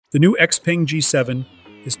The new XPeng G7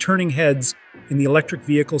 is turning heads in the electric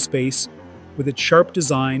vehicle space with its sharp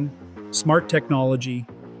design, smart technology,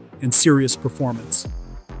 and serious performance.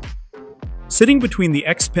 Sitting between the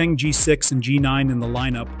XPeng G6 and G9 in the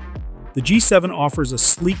lineup, the G7 offers a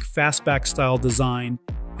sleek fastback-style design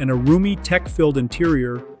and a roomy, tech-filled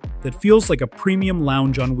interior that feels like a premium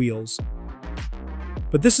lounge on wheels.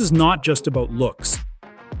 But this is not just about looks.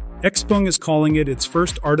 XPeng is calling it its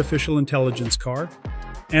first artificial intelligence car,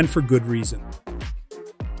 and for good reason.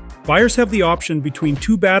 Buyers have the option between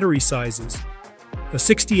two battery sizes, a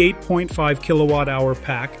 68.5 kilowatt-hour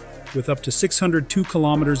pack with up to 602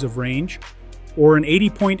 kilometers of range, or an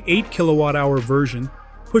 80.8 kilowatt-hour version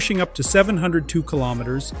pushing up to 702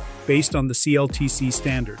 kilometers based on the CLTC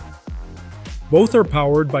standard. Both are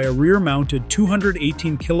powered by a rear-mounted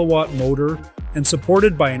 218 kilowatt motor and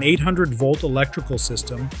supported by an 800-volt electrical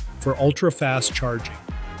system for ultra-fast charging.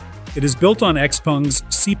 It is built on XPeng's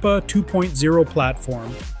SEPA 2.0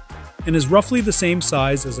 platform and is roughly the same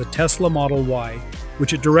size as a Tesla Model Y,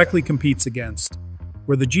 which it directly competes against.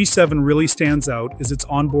 Where the G7 really stands out is its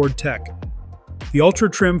onboard tech. The Ultra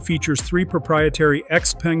trim features 3 proprietary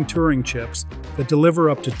XPeng Turing chips that deliver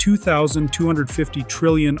up to 2,250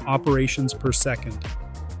 trillion operations per second.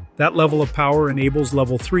 That level of power enables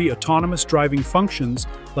Level 3 autonomous driving functions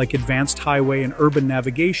like advanced highway and urban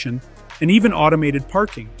navigation, and even automated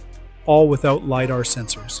parking, all without LiDAR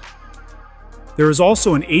sensors. There is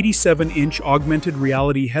also an 87-inch augmented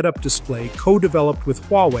reality head-up display co-developed with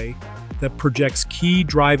Huawei that projects key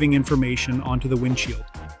driving information onto the windshield.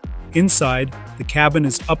 Inside, the cabin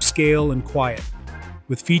is upscale and quiet,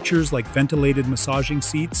 with features like ventilated massaging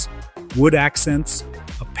seats, wood accents,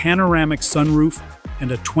 a panoramic sunroof,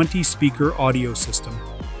 and a 20-speaker audio system.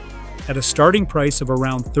 At a starting price of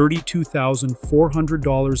around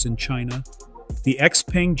 $32,400 in China, the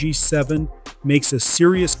XPeng G7 makes a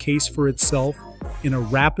serious case for itself in a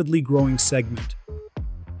rapidly growing segment.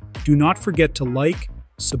 Do not forget to like,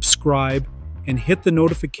 subscribe, and hit the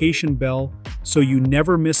notification bell so you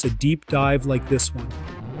never miss a deep dive like this one.